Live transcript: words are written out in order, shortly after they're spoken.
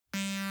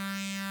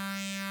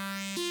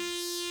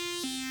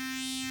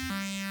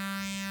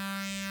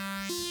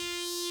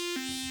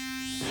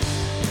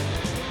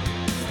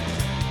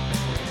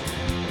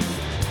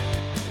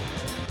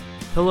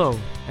Hello,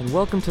 and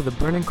welcome to the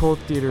Burning Coal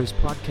Theater's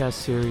podcast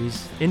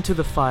series, Into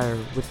the Fire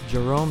with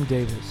Jerome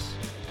Davis.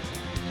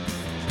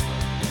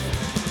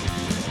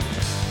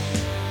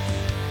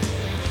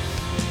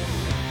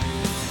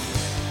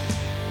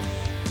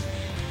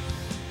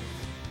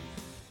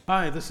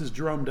 Hi, this is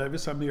Jerome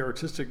Davis. I'm the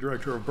Artistic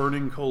Director of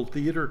Burning Coal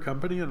Theater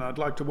Company, and I'd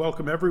like to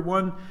welcome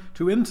everyone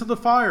to Into the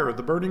Fire,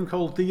 the Burning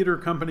Coal Theater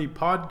Company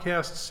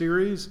podcast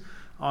series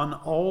on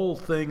all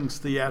things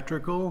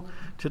theatrical.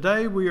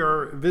 Today we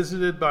are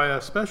visited by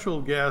a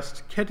special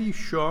guest, Ketty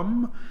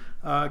Shum.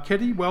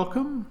 Ketty,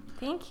 welcome.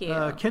 Thank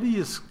you. Ketty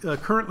is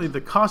currently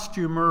the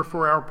costumer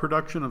for our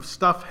production of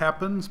Stuff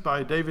Happens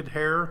by David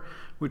Hare,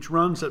 which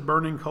runs at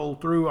Burning Coal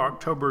through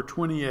October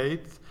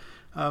 28th.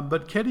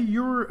 But Ketty,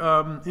 you're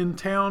in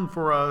town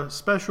for a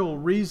special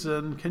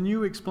reason. Can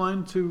you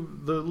explain to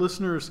the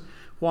listeners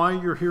why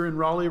you're here in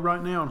Raleigh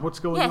right now and what's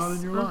going on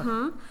in your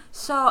life?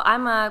 So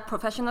I'm a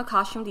professional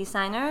costume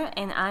designer,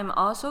 and I'm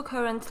also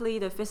currently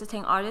the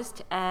visiting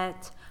artist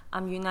at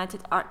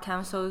United Art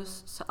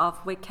Councils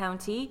of Wake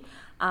County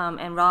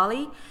and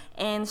Raleigh.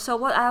 And so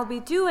what I'll be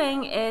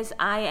doing is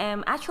I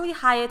am actually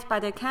hired by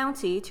the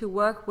county to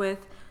work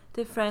with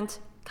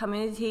different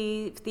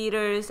community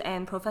theaters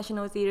and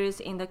professional theaters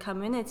in the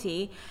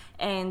community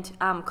and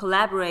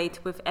collaborate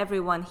with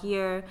everyone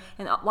here,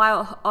 and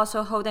while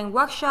also holding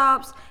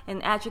workshops and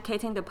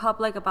educating the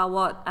public about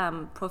what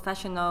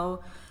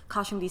professional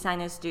costume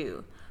designers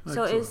do.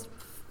 Excellent. So it's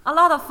a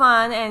lot of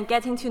fun and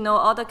getting to know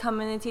all the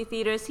community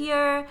theaters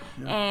here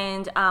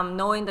and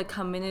knowing the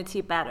community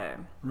better.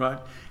 Right.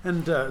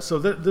 And so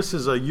this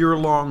is a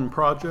year-long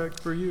project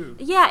for you?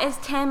 Yeah, it's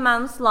 10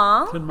 months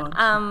long. 10 months.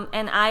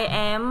 And I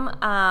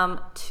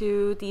am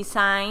to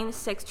design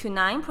 6 to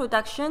 9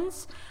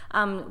 productions,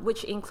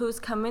 which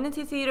includes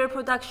community theater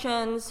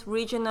productions,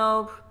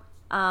 regional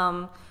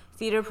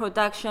theater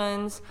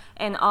productions,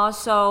 and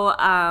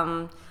also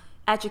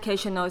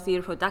educational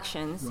theater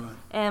productions. Right.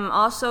 I'm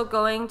also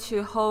going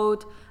to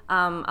hold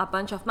a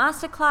bunch of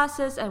master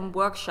classes and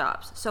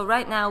workshops. So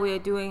right now we are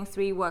doing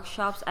 3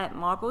 workshops at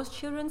Marbles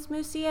Children's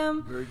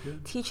Museum. Very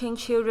good. Teaching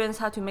children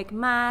how to make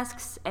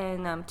masks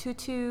and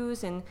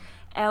tutus and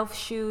elf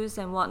shoes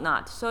and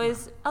whatnot. So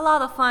it's a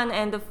lot of fun,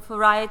 and the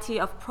variety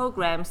of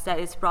programs that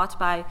is brought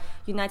by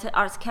United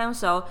Arts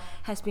Council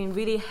has been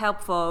really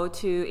helpful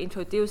to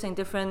introducing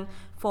different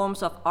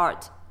forms of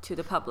art to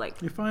the public.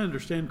 If I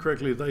understand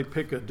correctly, they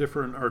pick a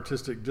different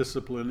artistic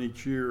discipline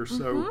each year.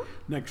 So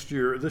this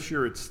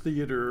year it's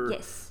theater.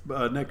 Yes.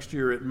 Next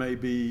year it may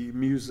be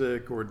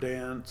music or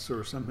dance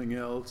or something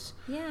else.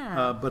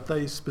 Yeah. But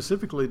they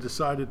specifically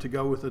decided to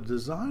go with a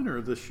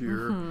designer this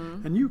year.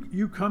 And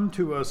you come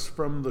to us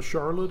from the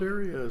Charlotte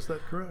area, is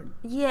that correct?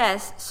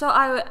 Yes, so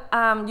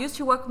I used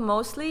to work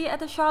mostly at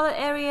the Charlotte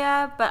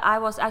area, but I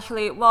was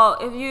actually, well,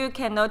 if you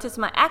can notice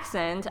my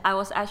accent, I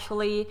was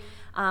actually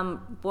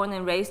born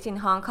and raised in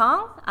Hong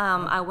Kong.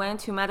 I went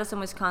to Madison,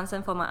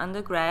 Wisconsin for my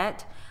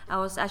undergrad. I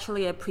was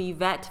actually a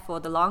pre-vet for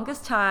the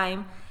longest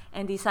time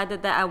and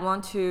decided that I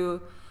want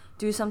to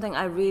do something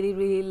I really,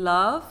 really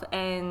love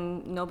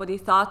and nobody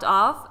thought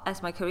of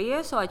as my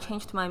career. So I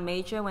changed my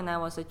major when I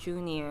was a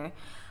junior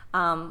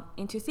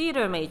into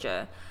theater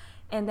major.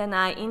 And then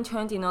I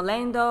interned in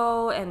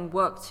Orlando and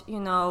worked,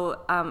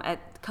 at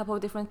a couple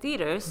of different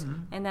theaters.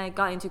 And then I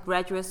got into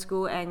graduate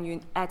school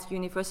and at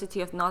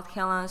University of North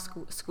Carolina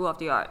School of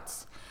the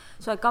Arts.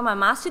 So I got my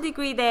master's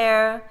degree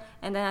there,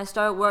 and then I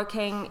started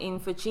working in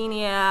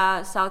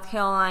Virginia, South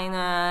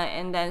Carolina,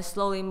 and then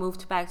slowly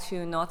moved back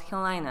to North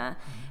Carolina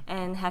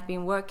and have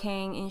been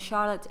working in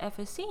Charlotte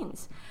ever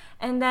since.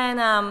 And then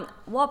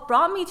what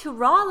brought me to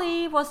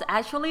Raleigh was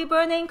actually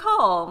Burning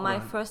Coal. My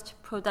first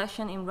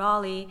production in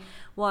Raleigh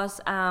was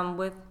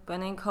with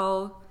Burning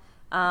Coal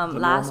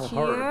last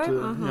year.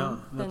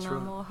 The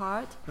Normal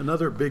Heart.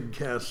 Another big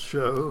cast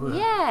show.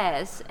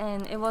 Yes,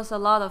 and it was a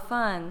lot of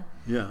fun.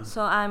 Yeah.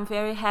 So I'm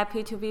very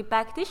happy to be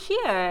back this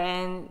year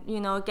and,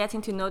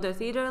 getting to know the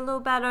theater a little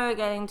better,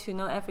 getting to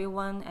know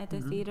everyone at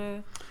the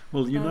theater.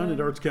 Well, the United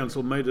Arts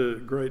Council made a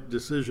great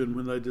decision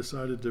when they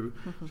decided to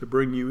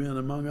bring you in,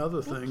 among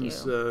other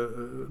things,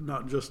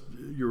 not just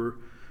your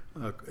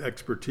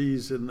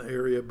expertise in the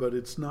area, but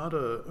it's not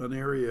an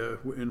area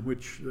in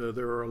which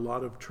there are a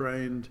lot of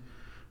trained,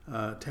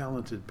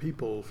 talented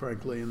people,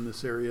 frankly, in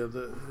this area.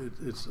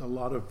 It's a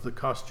lot of the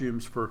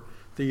costumes for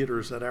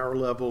theaters at our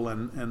level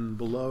and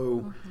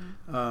below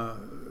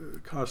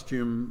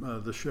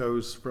costume the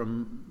shows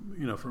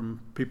from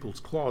people's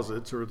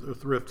closets or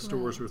thrift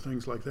stores or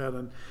things like that,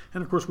 and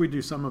of course we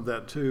do some of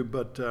that too,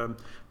 but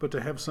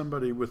to have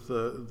somebody with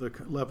the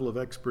level of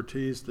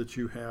expertise that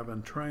you have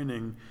and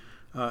training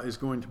is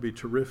going to be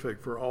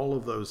terrific for all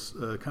of those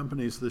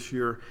companies this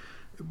year.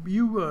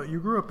 You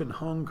grew up in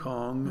Hong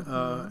Kong,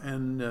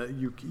 and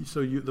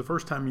the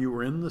first time you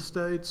were in the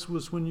States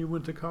was when you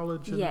went to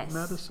college in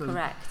Madison. Yes,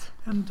 correct.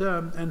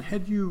 And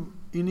had you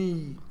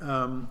any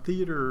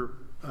theater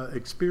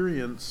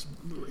experience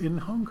in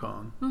Hong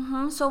Kong?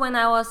 So when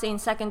I was in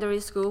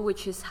secondary school,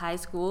 which is high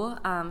school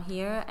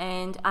here,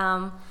 and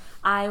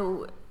I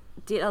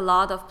did a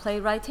lot of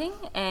playwriting,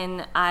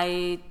 and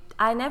I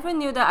I never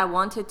knew that I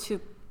wanted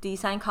to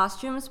design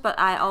costumes, but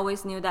I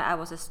always knew that I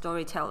was a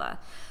storyteller.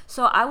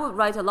 So I would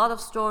write a lot of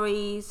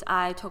stories.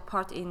 I took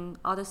part in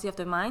Odyssey of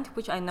the Mind,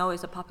 which I know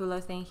is a popular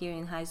thing here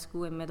in high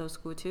school and middle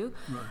school too.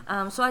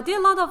 Right. So I did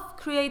a lot of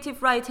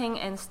creative writing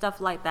and stuff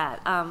like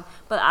that.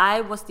 But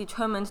I was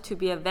determined to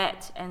be a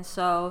vet, and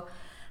so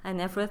I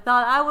never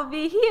thought I would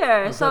be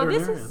here. So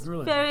this is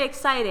really very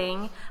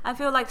exciting. I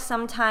feel like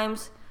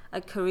sometimes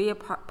a career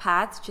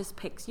path just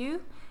picks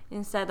you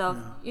instead of,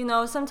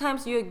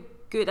 sometimes you're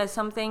good at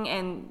something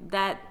and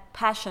that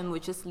passion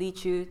would just lead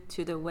you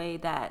to the way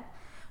that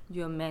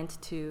you're meant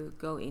to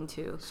go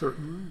into.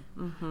 Certainly.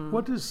 Mm-hmm.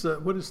 What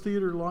is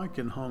theater like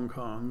in Hong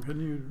Kong? Can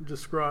you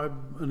describe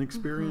an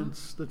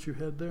experience that you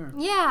had there?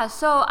 Yeah,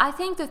 so I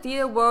think the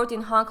theater world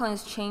in Hong Kong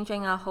is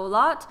changing a whole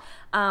lot.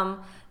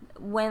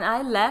 When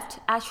I left,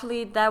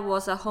 actually, that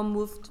was a whole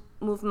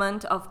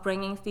movement of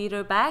bringing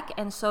theater back,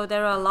 and so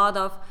there are a lot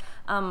of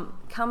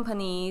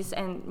companies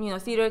and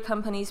theater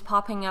companies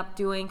popping up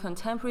doing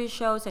contemporary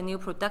shows and new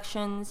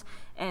productions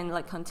and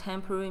like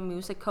contemporary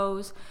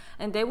musicals,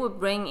 and they would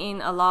bring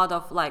in a lot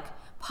of like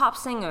pop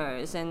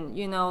singers and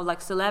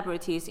like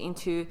celebrities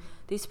into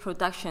these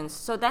productions.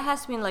 So that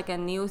has been like a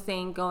new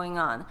thing going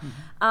on.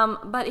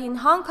 Mm-hmm. But in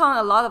Hong Kong,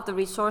 a lot of the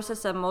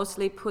resources are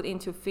mostly put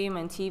into film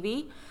and TV.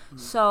 Mm-hmm.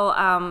 So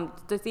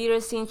the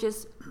theater scene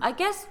just, I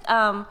guess,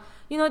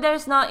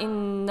 there's not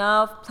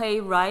enough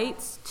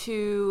playwrights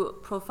to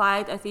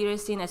provide a theater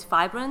scene as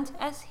vibrant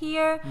as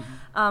here.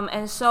 Mm-hmm.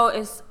 And so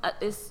it's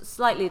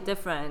slightly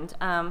different.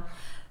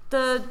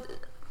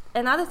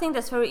 Another thing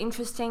that's very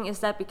interesting is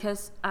that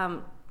because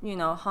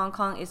Hong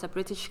Kong is a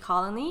British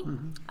colony,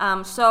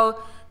 mm-hmm.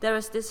 So there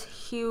is this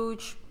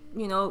huge,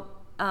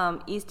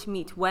 East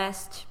meet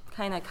West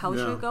kind of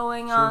culture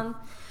going on.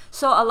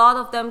 So a lot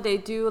of them, they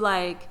do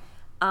like,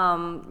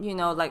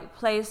 like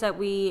plays that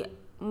we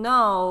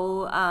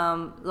know,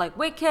 like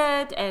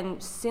Wicked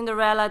and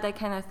Cinderella, that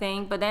kind of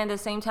thing. But then at the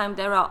same time,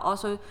 there are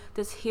also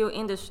this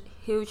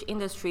huge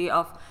industry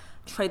of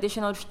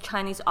traditional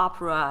Chinese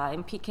opera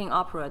and Peking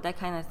opera, that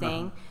kind of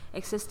thing,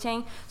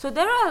 existing. So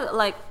there are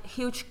like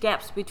huge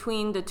gaps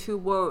between the two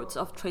worlds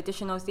of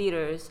traditional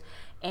theaters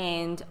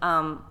and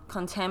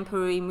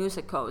contemporary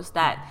musicals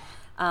that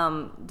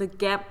the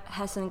gap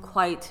hasn't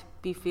quite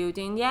been filled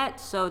in yet.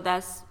 So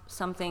that's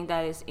something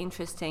that is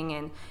interesting,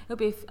 and it'll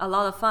be a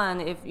lot of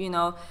fun if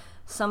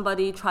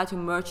somebody try to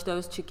merge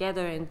those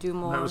together and do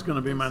more. That was going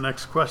to be my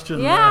next question.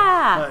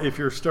 Yeah. If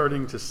you're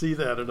starting to see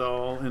that at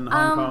all in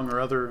Hong Kong or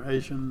other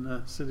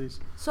Asian cities.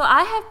 So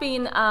I have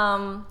been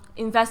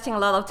investing a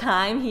lot of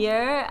time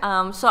here.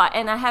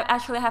 And I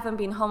haven't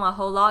been home a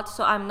whole lot,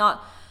 so I'm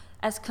not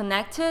as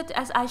connected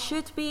as I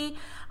should be.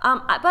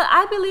 But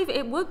I believe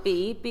it would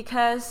be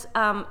because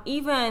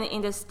even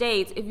in the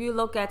States, if you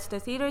look at the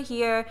theater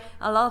here,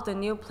 a lot of the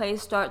new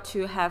plays start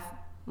to have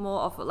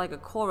more of like a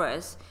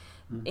chorus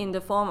in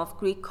the form of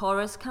Greek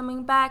chorus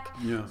coming back.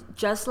 Yeah.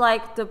 Just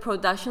like the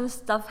production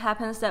stuff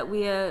happens that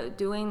we are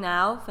doing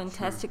now,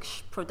 fantastic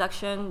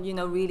production,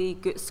 really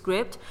good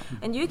script.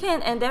 And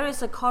there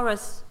is a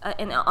chorus,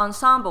 an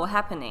ensemble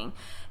happening.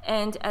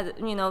 And at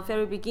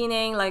very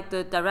beginning, like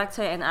the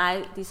director and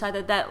I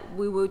decided that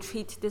we will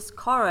treat this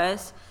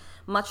chorus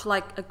much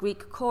like a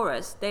Greek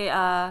chorus. They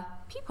are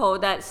people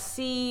that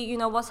see,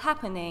 what's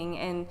happening,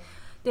 and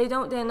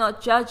they're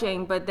not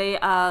judging, but they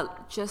are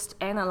just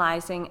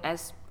analyzing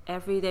as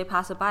everyday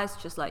passerbys,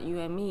 just like you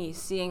and me,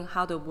 seeing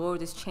how the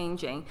world is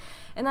changing.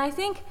 And I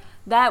think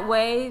that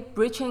way,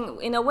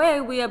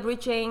 we are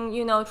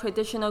bridging,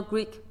 traditional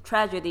Greek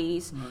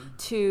tragedies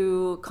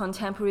to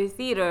contemporary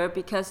theater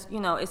because,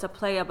 it's a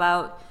play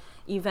about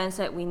events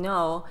that we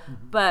know,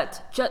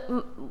 but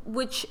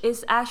which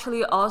is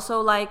actually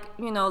also like,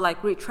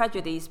 like Greek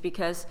tragedies,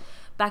 because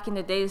back in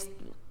the days,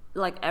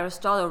 like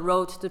Aristotle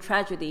wrote the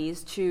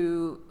tragedies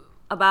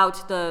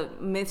about the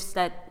myths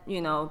that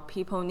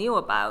people knew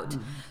about.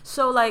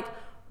 So like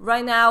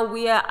right now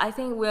I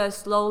think we are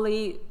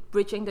slowly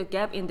bridging the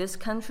gap in this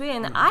country,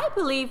 and I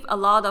believe a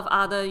lot of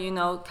other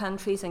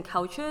countries and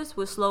cultures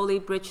will slowly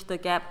bridge the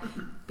gap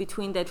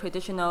between their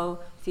traditional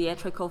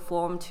theatrical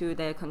form to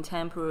their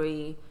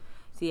contemporary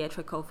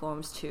theatrical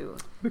forms too.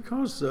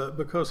 Because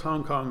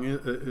Hong Kong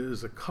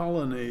is a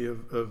colony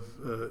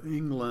of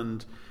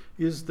England,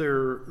 is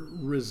there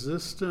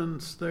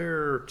resistance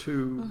there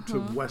to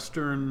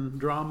Western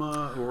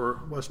drama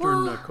or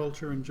Western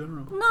culture in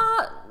general?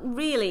 Not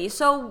really.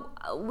 So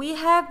we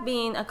had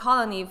been a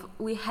colony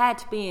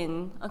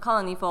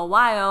for a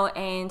while,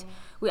 and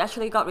we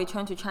actually got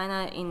returned to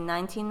China in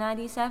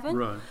 1997.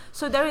 Right.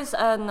 So there is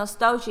a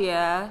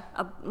nostalgia,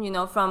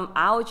 from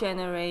our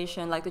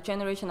generation, like the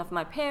generation of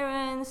my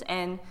parents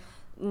and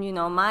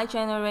my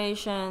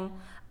generation.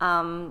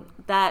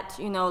 That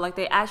like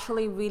they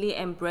actually really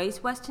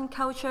embrace Western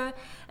culture,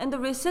 and the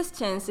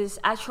resistance is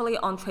actually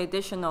on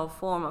traditional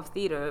form of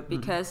theater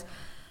because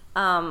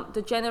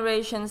the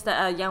generations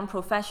that are young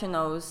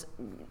professionals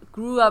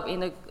grew up in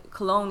the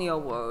colonial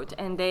world,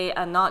 and they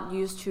are not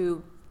used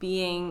to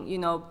being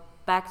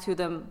back to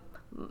the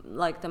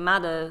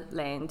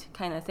motherland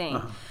kind of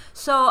thing.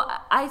 So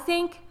I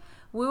think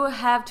we will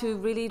have to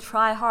really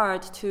try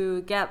hard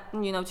to get,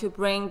 to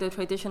bring the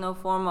traditional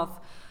form of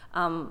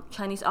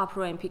Chinese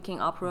opera and Peking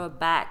opera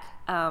back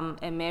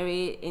and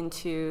marry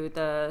into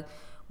the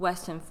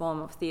Western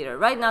form of theater.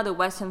 Right now, the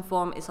Western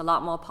form is a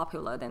lot more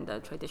popular than the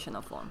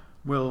traditional form.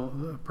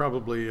 Well,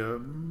 probably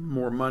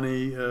more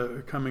money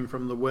coming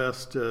from the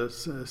West,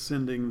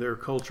 sending their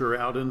culture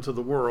out into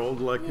the world.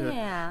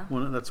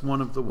 That's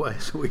one of the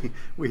ways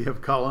we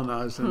have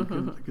colonized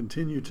and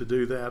continue to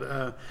do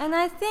that. And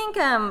I think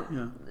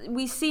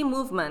we see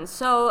movement.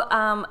 So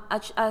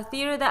a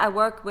theater that I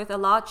work with a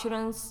lot,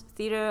 Children's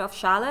Theater of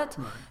Charlotte,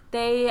 right.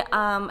 They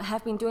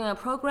have been doing a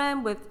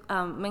program with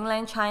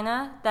mainland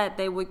China that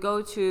they would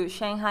go to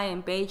Shanghai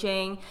and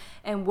Beijing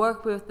and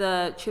work with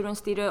the children's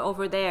theater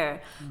over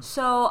there.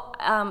 So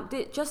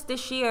just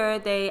this year,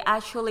 they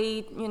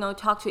actually,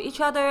 talked to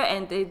each other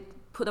and they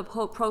put a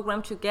whole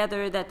program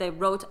together that they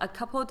wrote a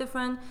couple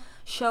different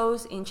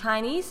shows in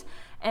Chinese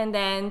and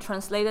then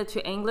translated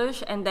to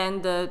English. And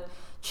then the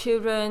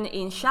children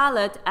in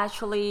Charlotte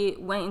actually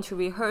went into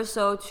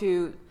rehearsal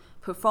to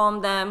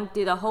perform them,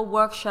 did a whole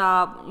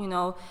workshop,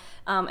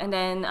 and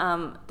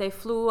then they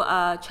flew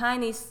a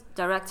Chinese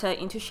director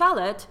into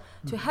Charlotte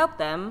to help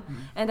them,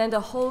 and then the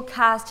whole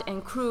cast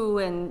and crew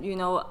and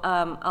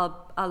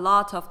a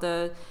lot of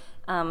the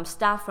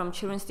staff from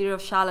Children's Theater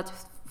of Charlotte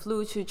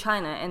flew to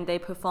China and they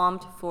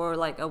performed for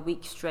like a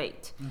week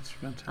straight. That's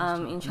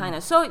fantastic. In China.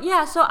 So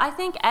I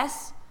think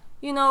as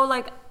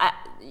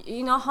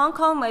Hong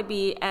Kong might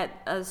be at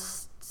a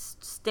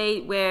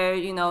state where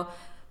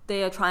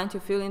they are trying to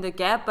fill in the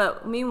gap,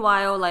 but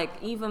meanwhile, like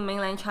even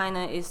mainland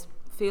China is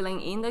filling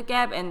in the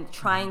gap and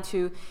trying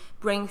to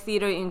bring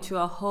theater into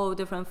a whole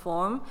different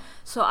form.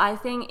 So I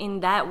think in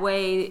that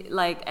way,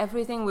 like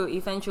everything will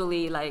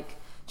eventually like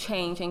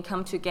change and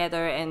come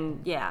together,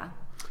 and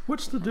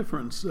What's the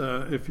difference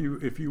if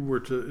you were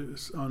to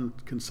on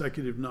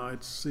consecutive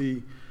nights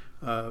see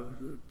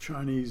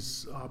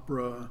Chinese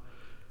opera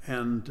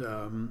and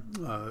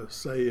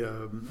say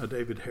a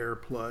David Hare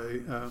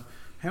play?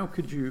 How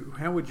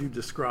would you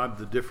describe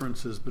the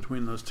differences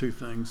between those two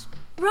things?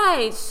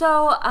 Right.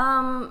 So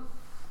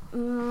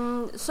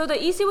so the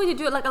easy way to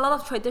do it, like a lot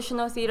of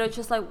traditional theater,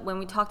 just like when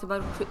we talked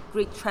about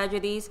Greek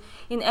tragedies,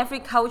 in every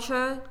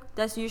culture,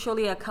 there's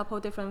usually a couple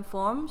different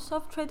forms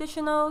of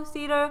traditional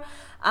theater,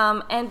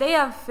 and they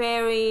are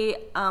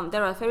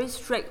there are very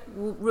strict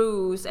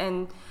rules,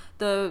 and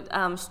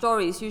the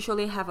stories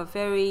usually have a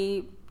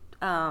very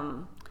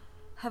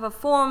have a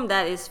form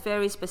that is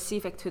very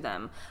specific to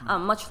them,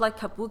 much like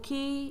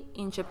kabuki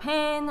in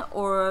Japan,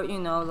 or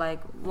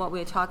like what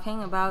we're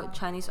talking about,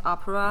 Chinese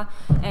opera,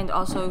 and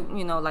also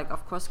like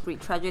of course Greek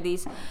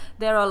tragedies.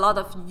 There are a lot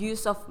of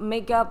use of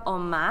makeup or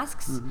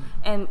masks,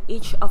 and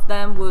each of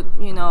them would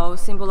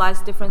symbolize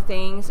different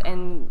things,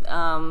 and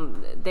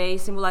they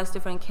symbolize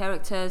different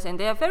characters, and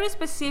they are very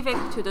specific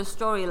to the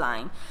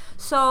storyline.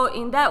 So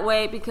in that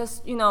way,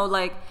 because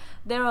like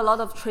there are a lot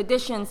of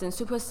traditions and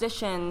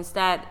superstitions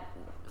that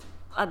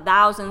are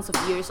thousands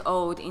of years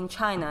old in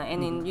China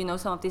and in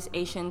some of these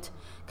ancient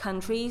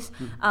countries,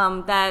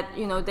 that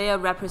they are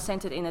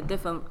represented in a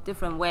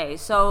different way.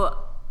 So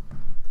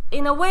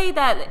in a way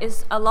that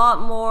is a lot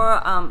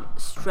more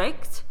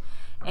strict,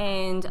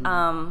 and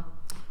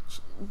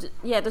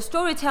the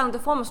storytelling, the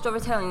form of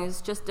storytelling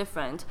is just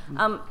different.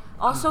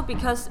 Also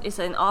because it's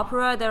an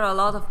opera, there are a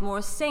lot of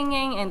more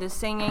singing, and the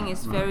singing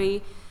is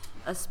very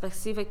a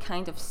specific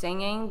kind of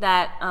singing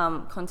that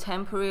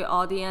contemporary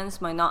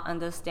audience might not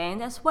understand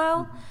as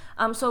well.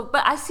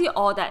 But I see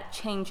all that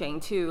changing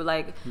too.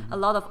 Like a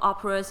lot of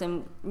operas,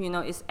 and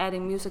is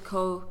adding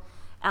musical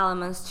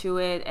elements to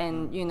it,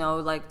 and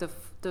like the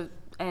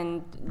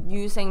and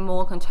using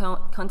more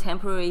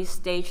contemporary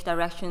stage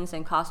directions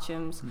and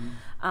costumes.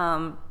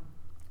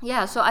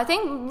 So I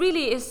think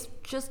really it's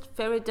just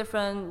very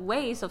different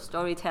ways of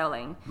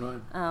storytelling,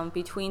 right.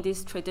 Between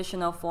these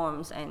traditional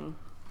forms and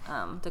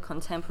the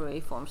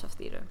contemporary forms of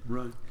theater.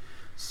 Right.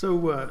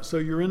 So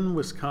you're in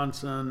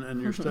Wisconsin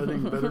and you're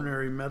studying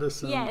veterinary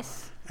medicine.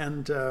 Yes.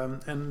 And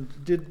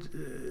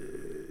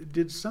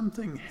did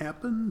something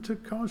happen to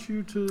cause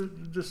you to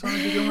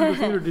decide to go into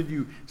theater? Did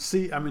you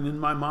see? I mean, in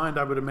my mind,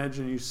 I would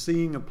imagine you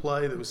seeing a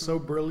play that was so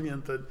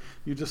brilliant that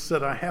you just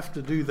said, "I have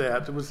to do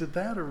that." Was it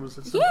that, or was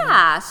it something?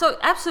 Yeah. So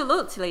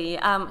absolutely.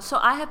 So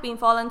I have been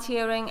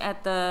volunteering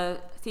at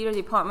the theater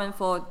department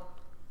for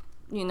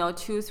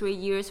 2-3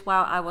 years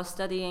while I was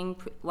studying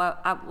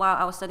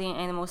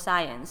animal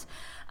science,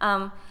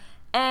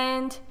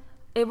 and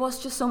it was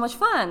just so much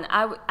fun.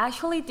 I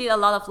actually did a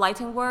lot of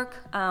lighting work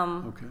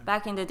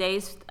back in the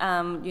days,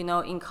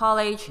 in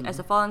college as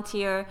a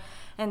volunteer,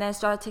 and then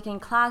started taking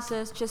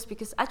classes just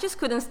because I just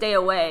couldn't stay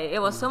away.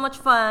 It was so much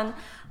fun,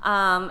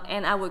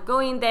 and I would go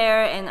in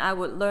there and I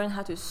would learn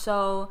how to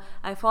sew.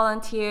 I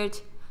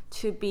volunteered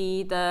to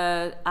be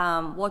the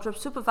wardrobe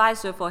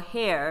supervisor for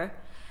hair.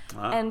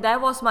 And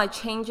that was my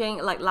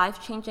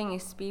life-changing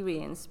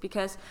experience,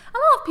 because a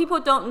lot of people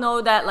don't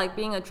know that like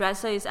being a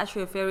dresser is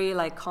actually a very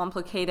like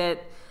complicated,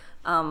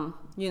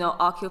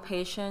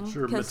 occupation.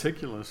 Sure,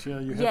 meticulous. Yeah,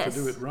 you have to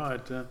do it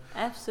right.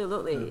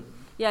 Absolutely.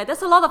 Yeah,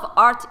 there's a lot of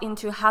art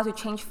into how to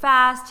change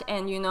fast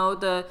and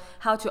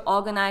how to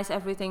organize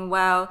everything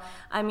well.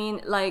 I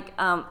mean, like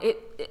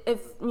if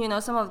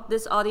some of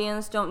this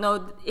audience don't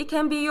know, it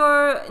can be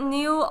your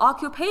new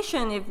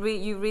occupation if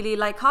you really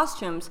like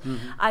costumes.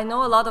 I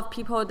know a lot of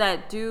people that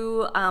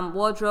do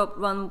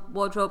run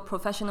wardrobe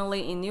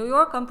professionally in New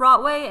York on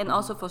Broadway, and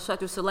also for Cirque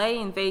du Soleil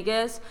in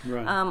Vegas,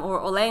 Right.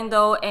 or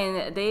Orlando,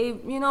 and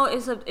they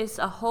it's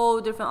a whole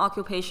different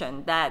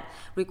occupation that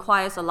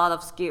requires a lot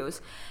of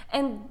skills.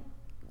 And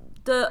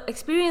the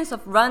experience of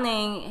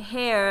running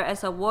hair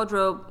as a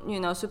wardrobe,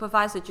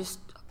 supervisor just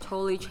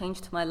totally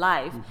changed my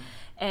life.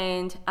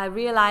 And I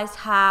realized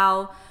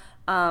how,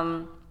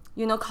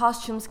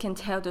 costumes can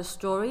tell the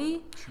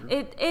story. Sure.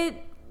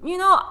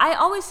 I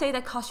always say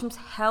that costumes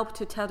help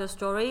to tell the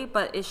story,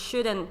 but it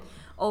shouldn't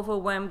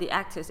overwhelm the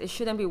actors. It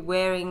shouldn't be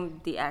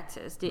wearing the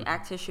actors. The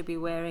actors should be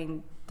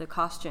wearing the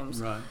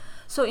costumes. Right.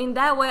 So in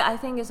that way, I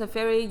think it's a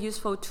very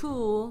useful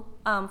tool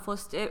for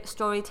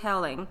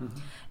storytelling.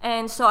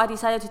 And so I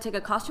decided to take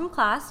a costume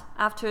class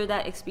after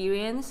that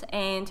experience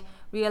and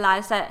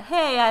realized that,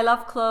 hey, I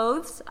love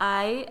clothes.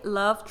 I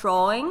love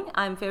drawing.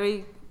 I'm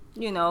very,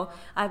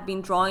 I've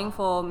been drawing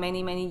for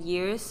many, many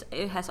years.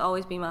 It has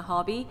always been my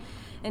hobby.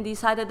 And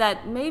decided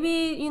that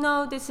maybe,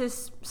 this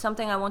is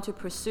something I want to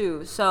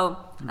pursue. So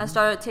I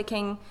started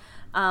taking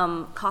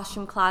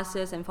costume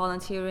classes and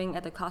volunteering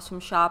at the costume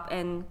shop,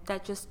 and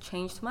that just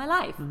changed my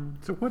life.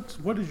 So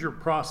what is your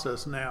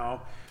process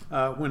now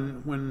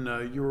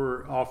when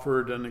you're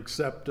offered and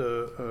accept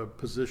a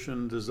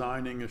position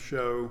designing a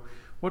show?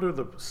 What are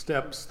the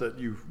steps that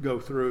you go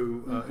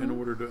through in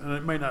order to, and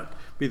it may not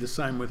be the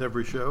same with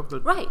every show,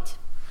 but Right.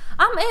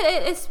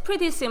 It's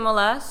pretty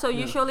similar. So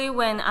usually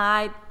when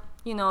I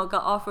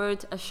got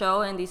offered a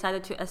show and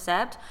decided to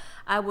accept,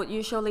 I would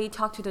usually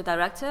talk to the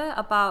director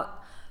about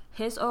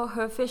his or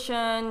her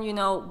vision,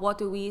 what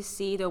do we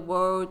see the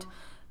world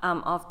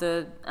of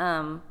the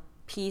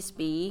piece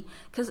be?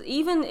 Because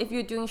even if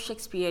you're doing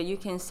Shakespeare, you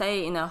can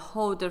say in a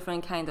whole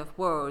different kind of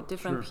world,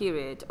 different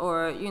period,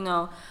 or,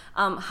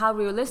 how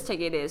realistic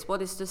it is, what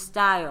is the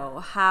style,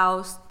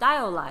 how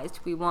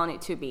stylized we want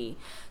it to be.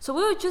 So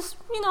we would just,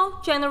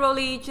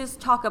 generally just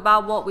talk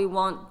about what we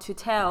want to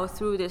tell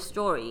through this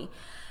story.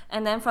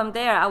 And then from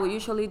there, I would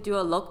usually do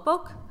a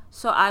lookbook.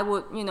 So I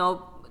would,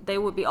 they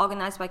would be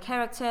organized by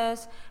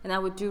characters, and I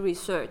would do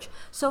research.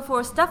 So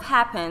for Stuff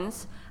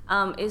Happens,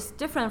 it's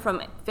different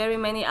from very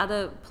many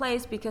other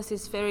plays because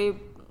it's very,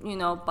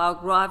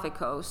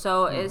 biographical.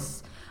 So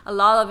it's a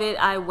lot of it.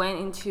 I went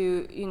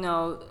into,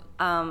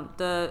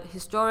 the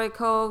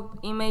historical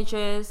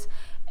images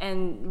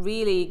and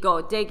really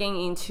go digging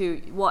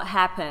into what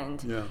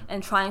happened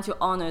and trying to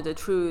honor the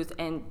truth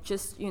and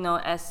just,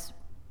 as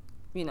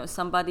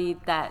somebody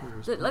that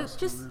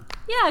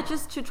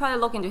just to try to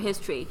look into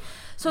history.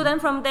 So then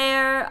from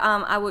there,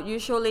 I would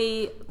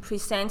usually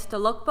present the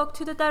lookbook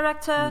to the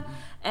director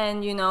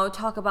and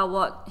talk about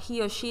what he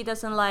or she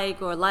doesn't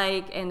like,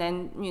 and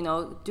then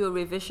do a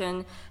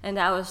revision, and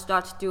I would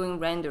start doing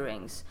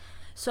renderings.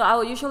 So I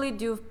would usually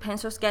do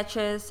pencil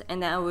sketches,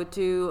 and then I would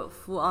do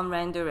full-on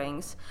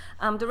renderings.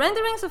 The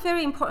renderings are a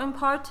very important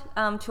part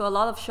to a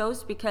lot of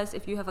shows, because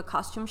if you have a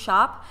costume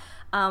shop,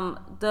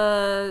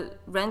 the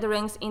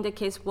renderings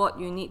indicates what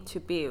you need to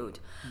build.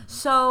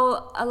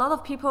 So a lot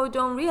of people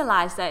don't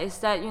realize that is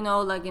that,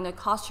 like in the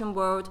costume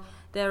world,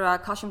 there are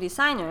costume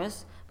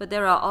designers, but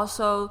there are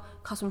also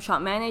costume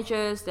shop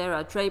managers, there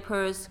are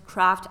drapers,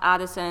 craft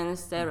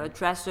artisans, there are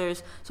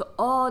dressers. So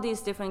all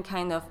these different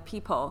kind of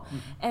people.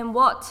 And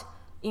what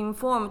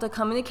inform the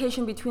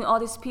communication between all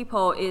these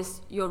people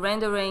is your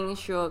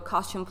renderings, your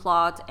costume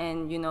plot,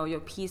 and your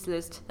piece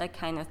list, that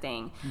kind of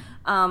thing.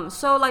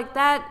 So like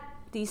that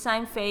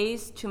design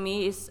phase to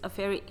me is a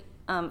very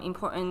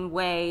important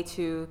way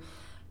to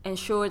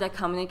ensure that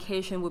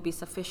communication would be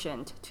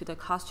sufficient to the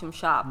costume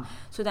shop.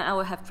 So then I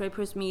will have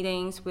drapers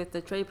meetings with the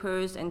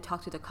drapers and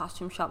talk to the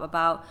costume shop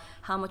about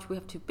how much we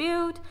have to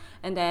build,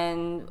 and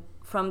then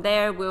from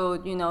there we'll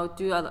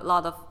do a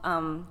lot of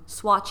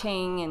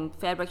swatching and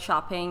fabric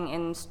shopping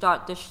and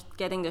start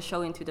getting the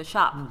show into the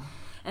shop.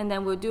 And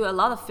then we'll do a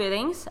lot of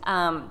fittings.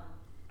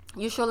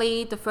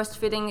 Usually the first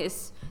fitting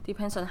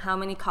depends on how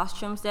many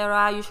costumes there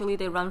are. Usually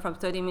they run from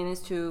 30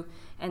 minutes to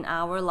an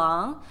hour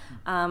long.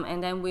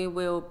 And then we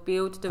will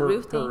build the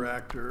routine. Per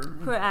actor.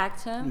 Per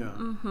actor.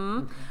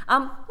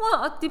 Yeah.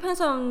 Well, it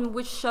depends on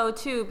which show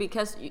too,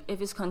 because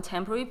if it's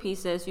contemporary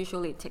pieces,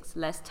 usually it takes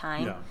less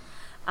time. Yeah.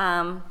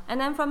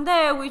 And then from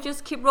there, we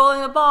just keep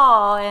rolling the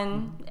ball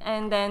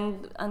and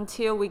then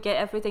until we get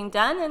everything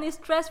done, and it's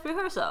dress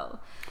rehearsal.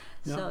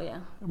 Yeah. So yeah.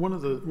 One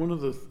of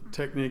the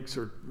techniques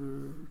or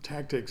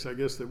tactics, I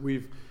guess, that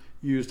we've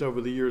used over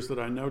the years that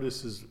I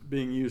notice is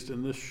being used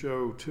in this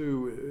show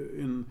too.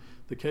 In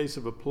the case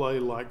of a play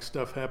like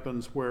Stuff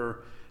Happens,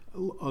 where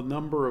a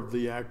number of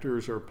the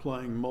actors are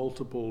playing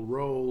multiple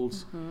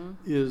roles,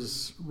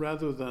 is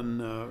rather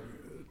than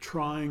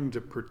trying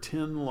to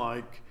pretend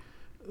like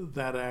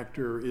that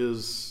actor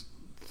is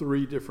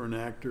three different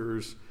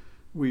actors,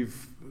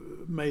 we've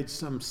made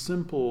some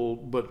simple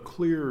but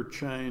clear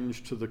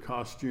change to the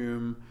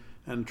costume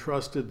and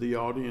trusted the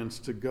audience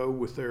to go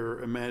with their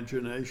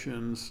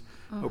imaginations.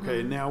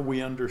 Okay, now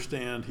we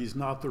understand he's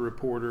not the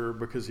reporter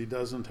because he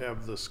doesn't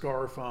have the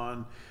scarf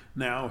on.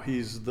 Now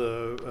he's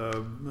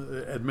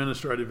the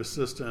administrative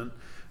assistant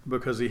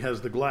because he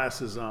has the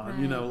glasses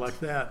on, like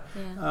that.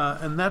 Yeah.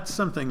 And that's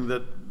something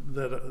that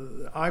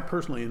I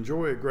personally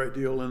enjoy a great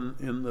deal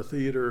in the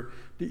theater.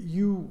 Do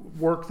you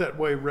work that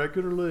way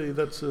regularly?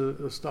 That's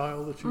a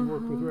style that you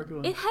work with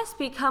regularly? It has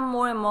become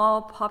more and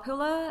more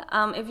popular.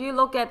 If you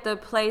look at the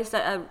plays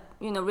that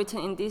are written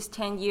in these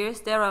 10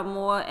 years, there are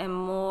more and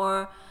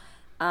more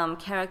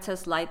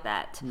characters like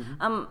that.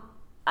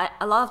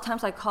 A lot of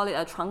times I call it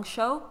a trunk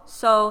show.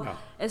 So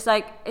it's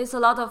a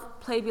lot of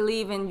play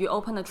believe, and you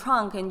open a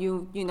trunk and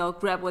you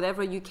grab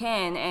whatever you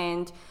can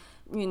and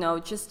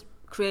just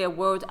create a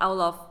world out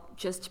of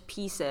just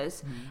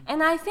pieces.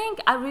 And I think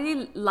I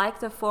really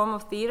like the form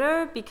of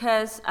theater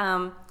because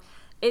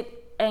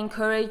it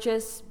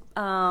encourages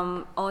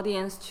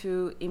audience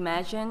to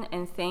imagine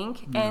and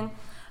think. And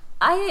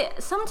I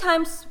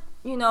sometimes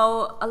a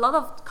lot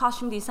of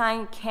costume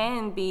design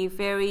can be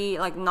very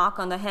knock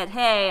on the head,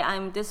 hey,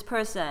 I'm this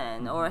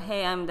person, or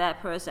hey, I'm that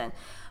person.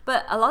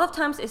 But a lot of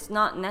times it's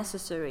not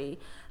necessary.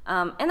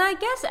 And I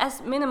guess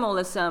as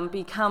minimalism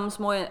becomes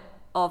more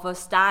of a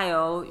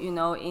style,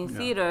 in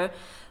theater,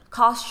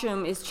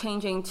 costume is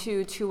changing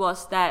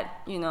towards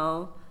that,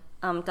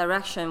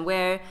 direction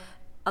where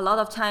a lot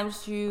of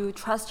times you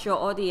trust your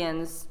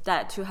audience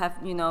that to have,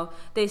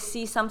 they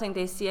see something,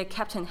 they see a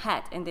captain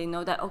hat and they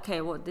know that,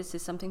 okay, well, this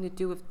is something to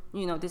do with,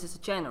 this is a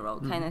general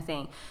kind of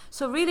thing.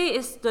 So really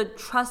it's the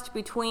trust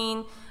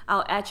between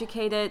our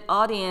educated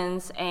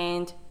audience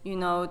and,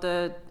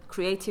 the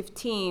creative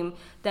team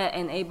that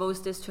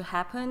enables this to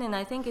happen. And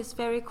I think it's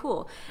very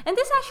cool. And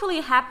this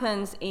actually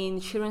happens in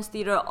children's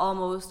theater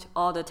almost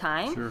all the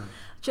time. Sure.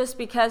 Just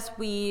because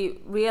we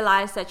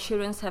realize that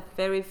children have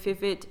very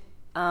vivid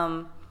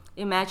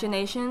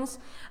imaginations.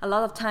 A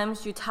lot of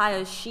times you tie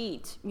a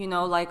sheet,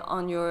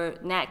 on your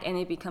neck and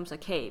it becomes a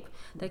cape,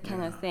 that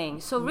kind of thing.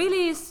 So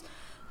really it's,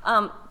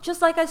 just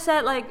like I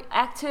said,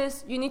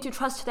 actors, you need to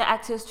trust the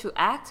actors to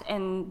act,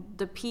 and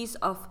the piece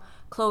of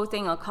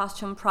clothing or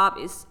costume prop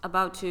is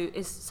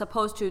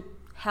supposed to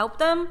help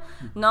them,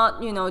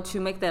 not to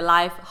make their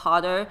life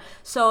harder.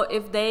 So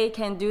if they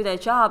can do their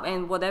job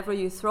and whatever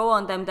you throw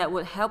on them that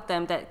would help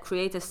them, that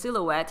create a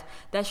silhouette,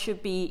 that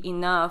should be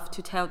enough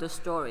to tell the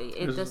story.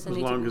 As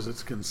long as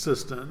it's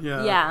consistent.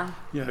 Yeah,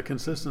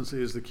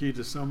 consistency is the key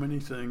to so many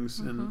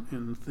things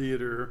in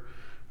theater.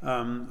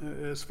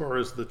 As far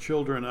as the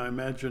children, I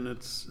imagine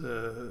it's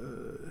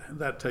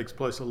that takes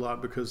place a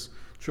lot because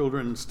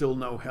children still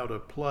know how to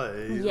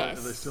play.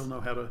 Yes. They still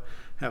know how to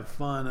have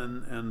fun,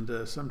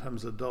 and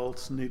sometimes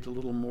adults need a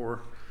little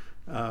more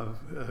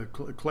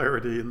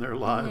clarity in their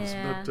lives.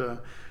 Yeah.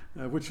 But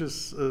which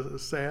is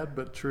sad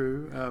but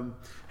true.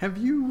 Have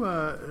you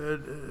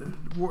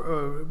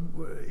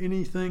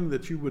anything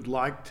that you would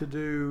like to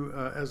do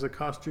as a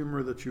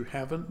costumer that you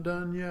haven't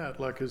done yet?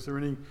 Is there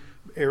any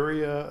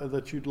area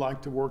that you'd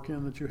like to work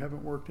in that you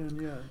haven't worked in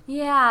yet?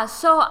 Yeah,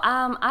 so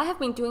I have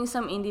been doing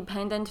some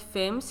independent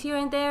films here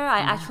and there. I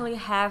actually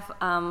have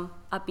a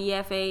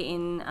BFA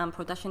in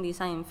production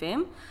design and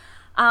film.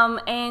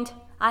 And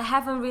I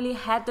haven't really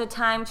had the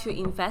time to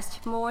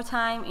invest more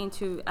time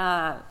into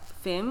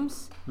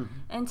films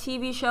and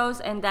TV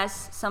shows, and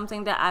that's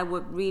something that I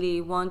would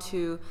really want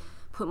to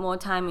put more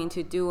time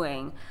into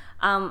doing.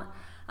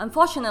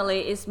 Unfortunately,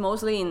 it's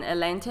mostly in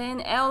Atlanta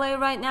and LA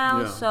right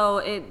now, so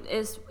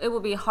it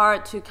would be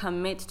hard to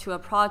commit to a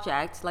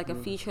project, like a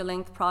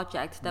feature-length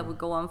project that would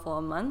go on for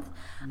a month.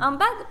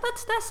 But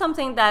that's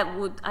something that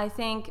I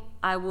think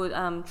I would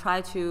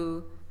try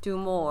to do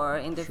more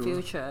in the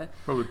future.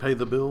 Probably pay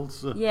the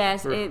bills.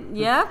 Yes,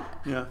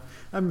 Yeah,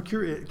 I'm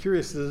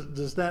curious.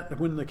 Does that,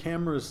 when the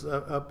camera's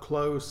up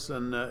close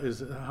and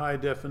is high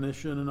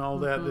definition and all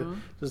that,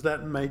 does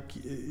that make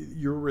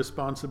your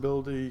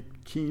responsibility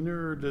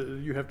keener? Do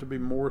you have to be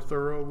more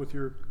thorough with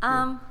your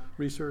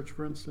research,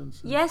 for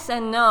instance? Yes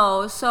and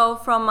no. So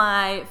from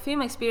my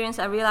film experience,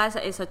 I realized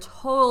that it's a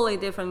totally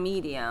different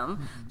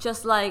medium.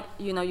 Just like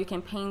you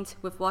can paint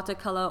with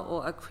watercolor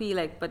or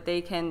acrylic, but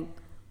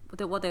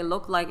what they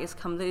look like is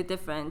completely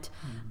different.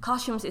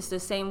 Costumes is the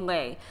same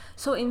way.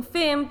 So in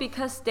film,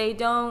 because they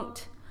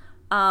don't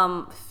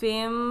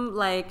film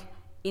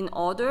in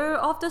order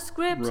of the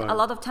script, a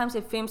lot of times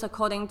it films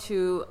according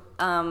to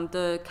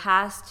the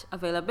cast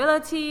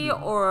availability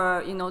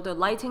or the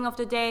lighting of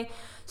the day.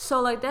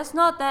 So there's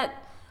not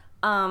that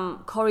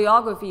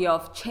choreography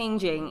of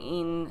changing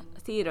in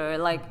theater,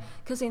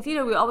 because in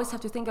theater we always have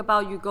to think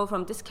about you go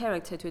from this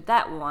character to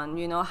that one,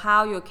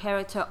 how your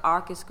character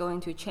arc is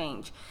going to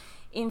change.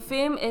 In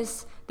film,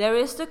 there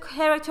is the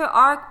character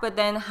arc, but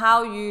then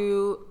how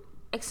you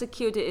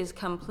execute it is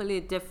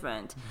completely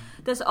different.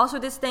 There's also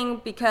this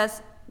thing,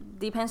 because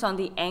depends on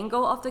the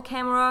angle of the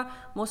camera.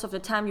 Most of the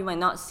time you might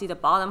not see the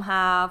bottom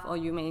half, or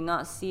you may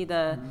not see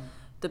the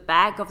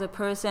back of the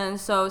person.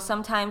 So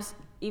sometimes,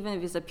 even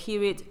if it's a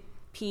period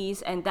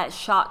piece and that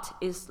shot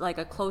is like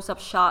a close-up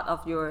shot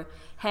of your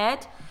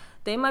head,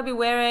 they might be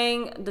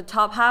wearing the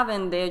top half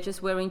and they're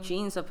just wearing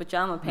jeans or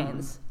pajama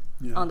pants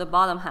on the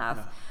bottom half.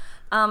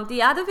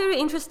 The other very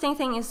interesting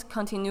thing is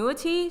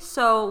continuity.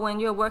 So when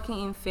you're working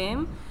in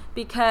film,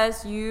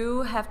 because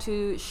you have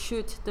to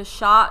shoot the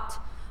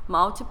shot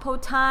multiple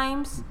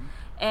times,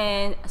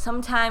 and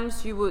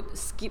sometimes you would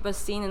skip a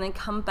scene and then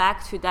come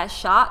back to that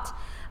shot,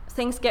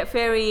 things get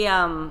very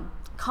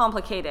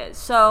complicated.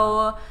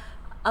 So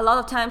a lot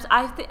of times,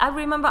 I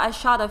remember I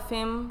shot a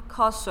film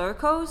called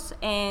Circles,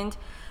 and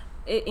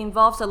it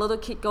involves a little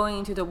kid going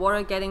into the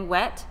water getting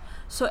wet.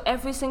 So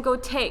every single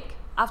take,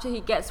 after he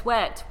gets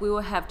wet, we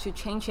will have to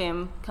change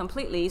him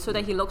completely so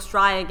that he looks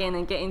dry again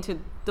and get into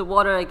the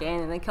water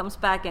again and then comes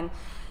back. And,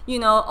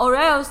 or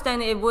else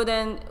then it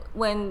wouldn't,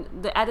 when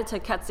the editor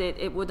cuts it,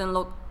 it wouldn't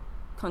look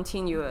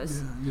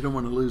continuous. Yeah, you don't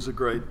want to lose a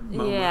great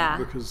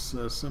moment because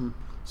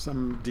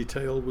some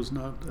detail was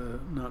not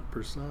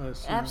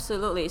precise.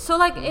 Absolutely. So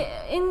like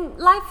in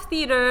live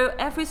theater,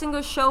 every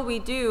single show we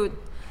do,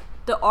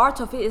 the art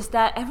of it is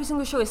that every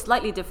single show is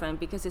slightly different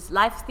because it's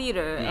live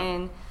theater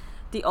and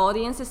the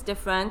audience is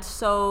different,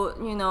 so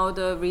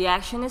the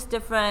reaction is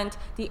different,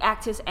 the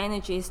actor's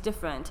energy is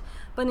different.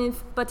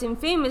 But in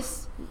film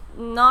it's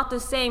not the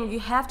same. You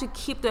have to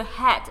keep the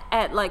head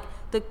at like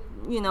the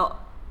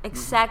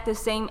exact the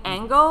same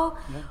angle,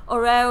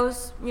 or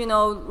else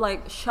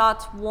like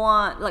shot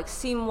one, like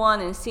scene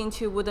 1 and scene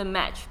 2 wouldn't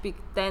match.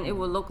 Then it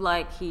would look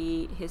like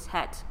his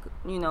head,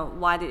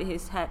 why did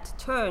his head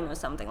turn or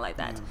something like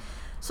that.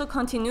 So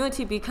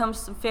continuity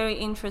becomes a very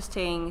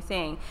interesting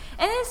thing.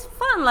 And it's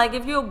fun, like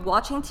if you're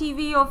watching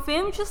TV or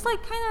film, just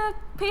like kind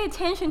of pay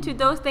attention to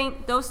those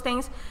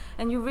things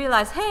and you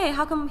realize, hey,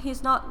 how come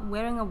he's not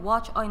wearing a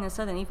watch all in a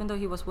sudden, even though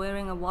he was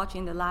wearing a watch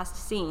in the last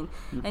scene?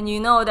 And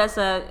that's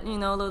a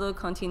little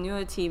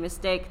continuity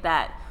mistake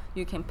that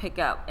you can pick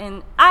up.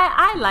 And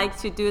I like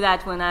to do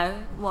that when I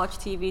watch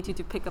TV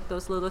to pick up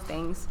those little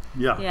things.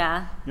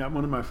 Yeah,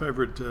 one of my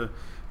favorite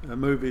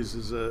movies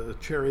is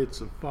Chariots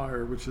of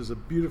Fire, which is a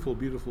beautiful,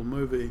 beautiful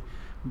movie.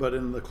 But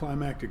in the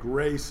climactic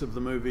race of the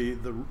movie,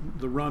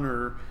 the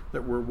runner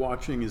that we're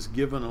watching is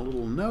given a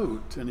little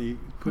note, and he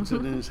puts it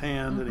in his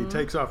hand, and he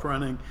takes off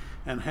running.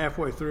 And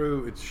halfway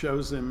through, it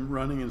shows him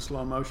running in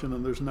slow motion,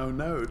 and there's no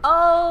note.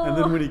 Oh. And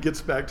then when he gets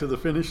back to the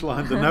finish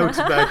line, the note's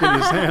back in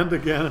his hand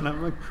again. And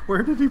I'm like,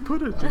 where did he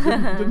put it? He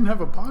didn't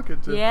have a pocket.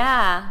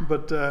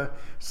 But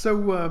so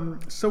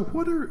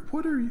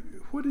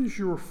what is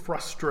your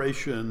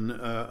frustration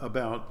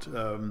about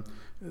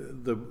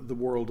the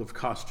world of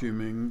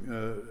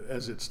costuming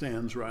as it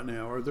stands right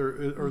now? Are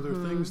there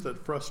things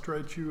that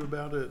frustrate you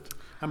about it?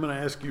 I'm going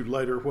to ask you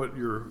later what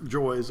your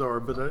joys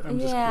are, but I'm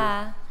just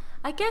curious.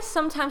 I guess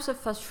sometimes the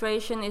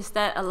frustration is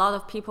that a lot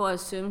of people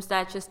assumes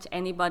that just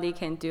anybody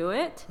can do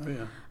it.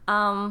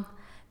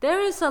 There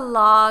is a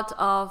lot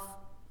of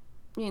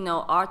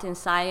art and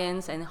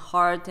science and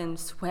heart and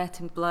sweat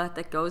and blood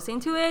that goes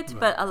into it,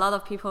 but a lot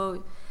of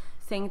people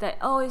think that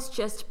it's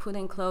just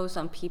putting clothes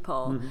on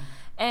people.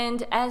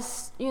 And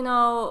as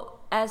the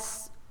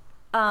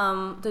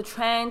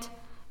trend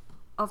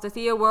of the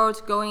theater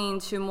world going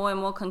into more and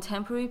more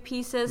contemporary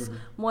pieces,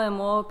 more and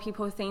more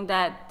people think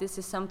that this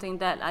is something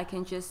that I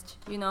can just,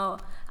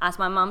 ask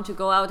my mom to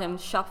go out and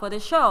shop for the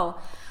show.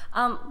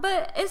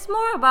 But it's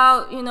more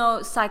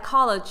about,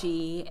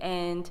 psychology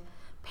and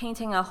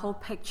painting a whole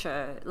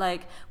picture.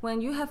 Like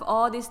when you have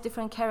all these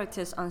different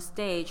characters on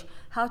stage,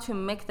 how to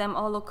make them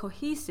all look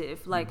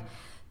cohesive, like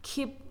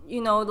keep,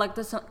 like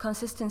the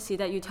consistency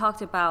that you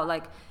talked about,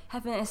 like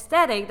have an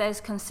aesthetic that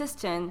is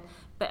consistent,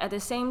 but at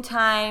the same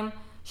time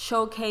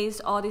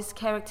showcase all these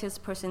characters'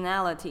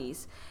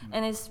 personalities.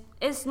 And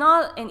it's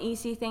not an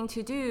easy thing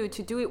to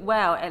do it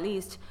well. At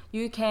least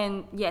you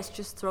can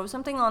just throw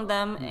something on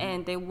them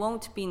and they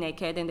won't be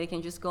naked and they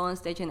can just go on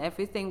stage and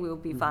everything will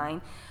be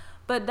fine.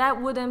 But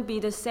that wouldn't be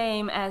the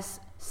same as,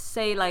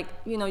 say, like,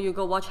 you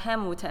go watch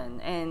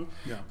Hamilton, and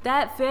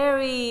that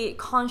very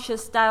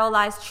conscious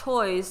stylized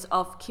choice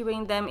of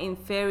keeping them in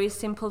very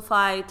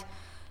simplified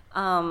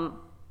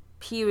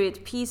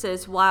period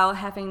pieces while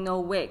having no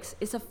wigs.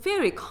 It's a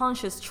very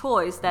conscious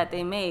choice that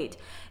they made.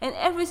 And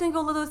every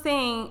single little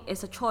thing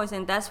is a choice,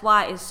 and that's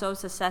why it's so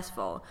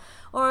successful.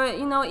 Or,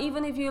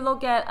 even if you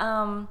look at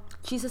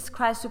Jesus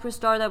Christ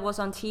Superstar that was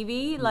on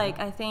TV, like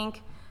I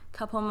think a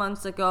couple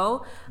months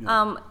ago,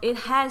 it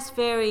has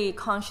very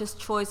conscious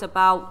choice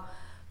about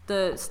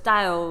the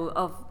style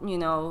of,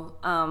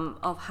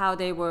 of how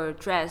they were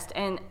dressed.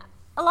 And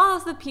a lot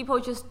of the people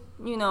just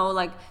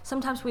like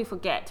sometimes we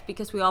forget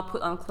because we all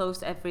put on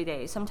clothes every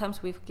day.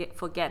 Sometimes we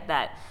forget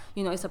that,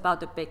 it's about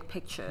the big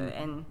picture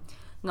and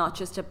not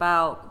just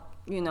about,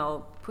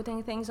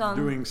 putting things on.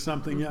 Doing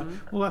something,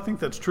 Well, I think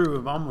that's true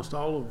of almost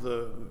all of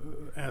the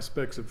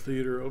aspects of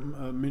theater.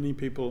 Many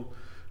people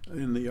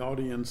in the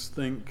audience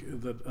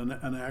think that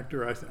an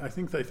actor, I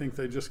think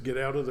they just get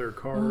out of their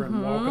car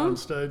and walk on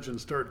stage and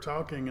start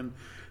talking, and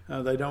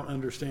they don't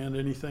understand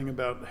anything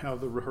about how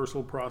the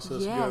rehearsal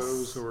process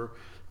goes or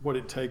what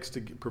it takes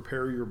to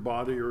prepare your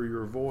body or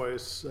your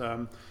voice.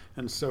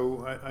 And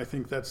so I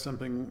think that's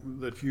something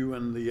that you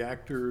and the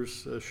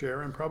actors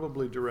share, and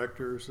probably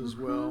directors as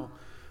well.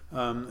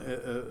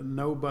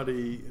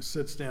 Nobody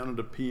sits down at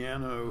a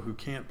piano who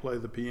can't play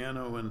the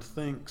piano and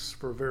thinks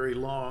for very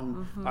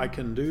long, I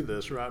can do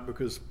this, right?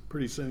 Because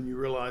pretty soon you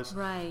realize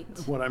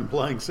what I'm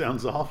playing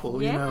sounds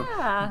awful, you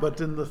know.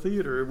 But in the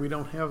theater, we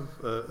don't have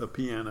a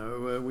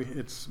piano.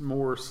 It's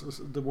more,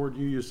 the word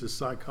you used is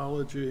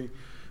psychology.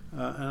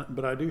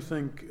 But I do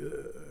think,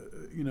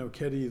 you know,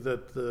 Ketty,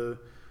 that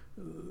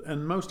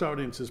and most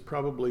audiences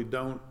probably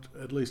don't,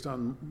 at least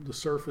on the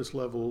surface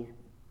level,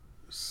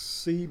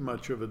 see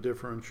much of a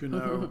difference, you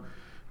know.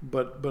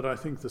 But I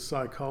think the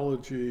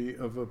psychology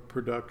of a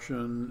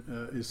production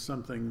is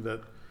something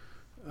that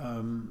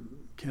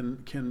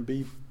can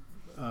be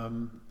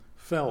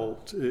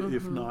felt,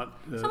 if not...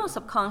 It's almost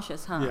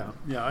subconscious, huh?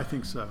 Yeah, I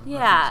think so.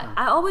 Yeah,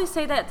 I always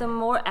say that the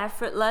more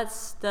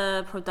effortless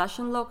the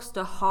production looks,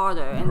 the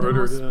harder and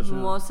the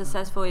more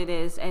successful it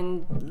is.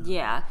 And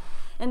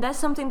and that's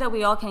something that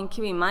we all can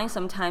keep in mind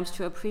sometimes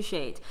to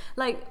appreciate.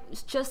 Like,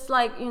 just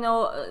like, you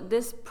know,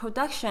 this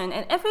production,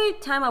 and every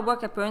time I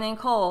work at Burning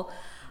Coal,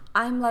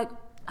 I'm like,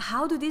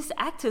 how do these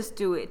actors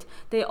do it?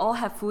 They all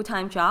have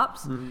full-time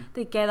jobs.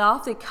 They get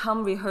off, they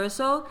come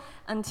rehearsal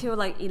until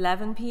like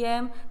 11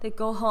 p.m. They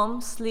go home,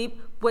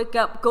 sleep, wake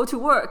up, go to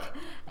work.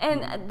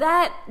 And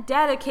that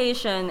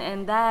dedication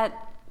and that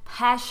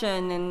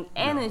passion and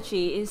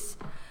energy is...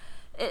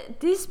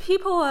 these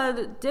people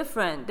are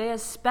different. They are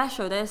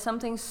special. There's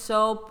something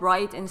so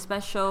bright and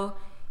special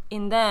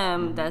in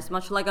them that's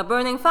much like a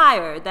burning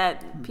fire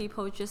that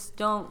people just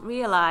don't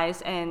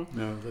realize. And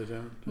no, they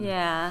don't.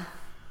 Yeah.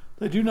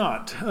 They do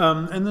not.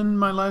 And then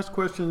my last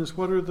question is,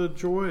 what are the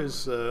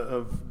joys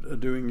of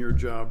doing your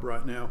job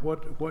right now?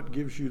 What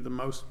gives you the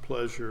most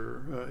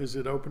pleasure? Is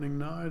it opening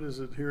night? Is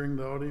it hearing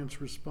the audience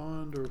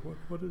respond? Or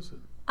what is it?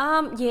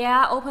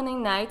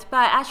 Opening night, but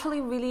I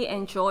actually really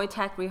enjoy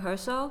tech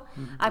rehearsal.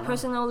 I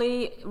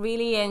personally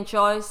really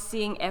enjoy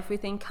seeing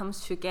everything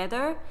comes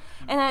together.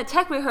 And a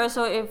tech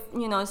rehearsal, if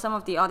you know, some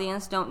of the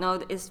audience don't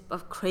know, is a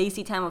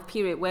crazy time of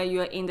period where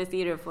you're in the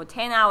theater for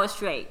 10 hours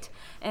straight,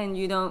 and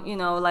you don't, you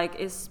know,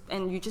 like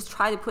and you just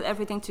try to put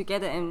everything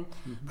together and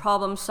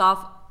problem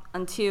solve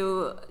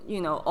until,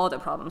 you know, all the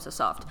problems are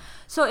solved.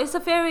 So it's a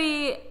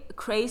very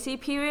crazy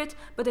period,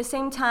 but at the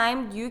same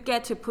time, you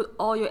get to put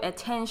all your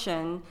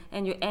attention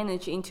and your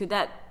energy into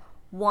that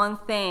one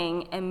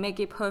thing and make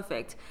it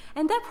perfect.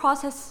 And that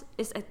process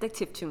is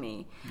addictive to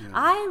me.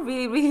 I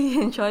really, really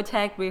enjoy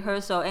tech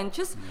rehearsal, and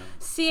just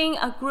seeing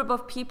a group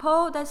of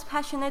people that's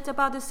passionate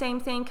about the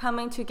same thing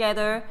coming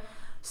together,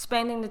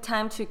 spending the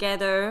time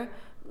together,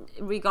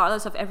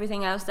 regardless of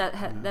everything else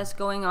that's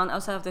going on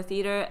outside of the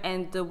theater,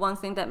 and the one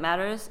thing that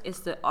matters is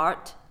the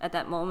art at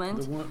that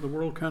moment. The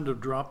world kind of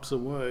drops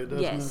away, doesn't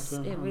it? Yes,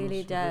 it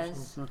really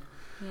does.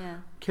 Yeah.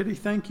 Ketty,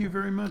 thank you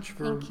very much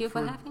for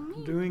having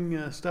me.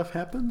 Doing Stuff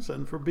Happens,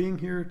 and for being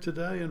here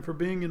today, and for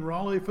being in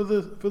Raleigh for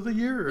the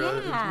year.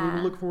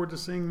 We look forward to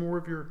seeing more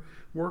of your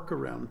work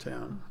around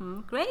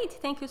town. Great.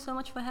 Thank you so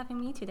much for having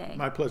me today.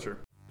 My pleasure.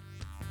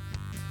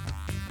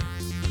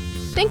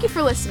 Thank you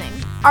for listening.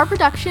 Our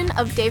production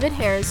of David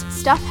Hare's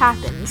Stuff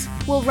Happens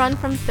will run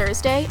from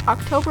Thursday,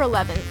 October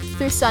 11th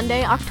through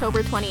Sunday,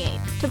 October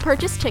 28th. To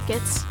purchase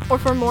tickets or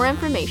for more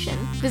information,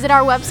 visit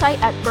our website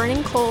at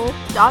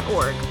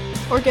burningcoal.org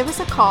or give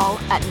us a call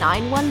at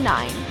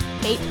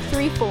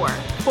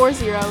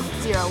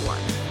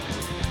 919-834-4001.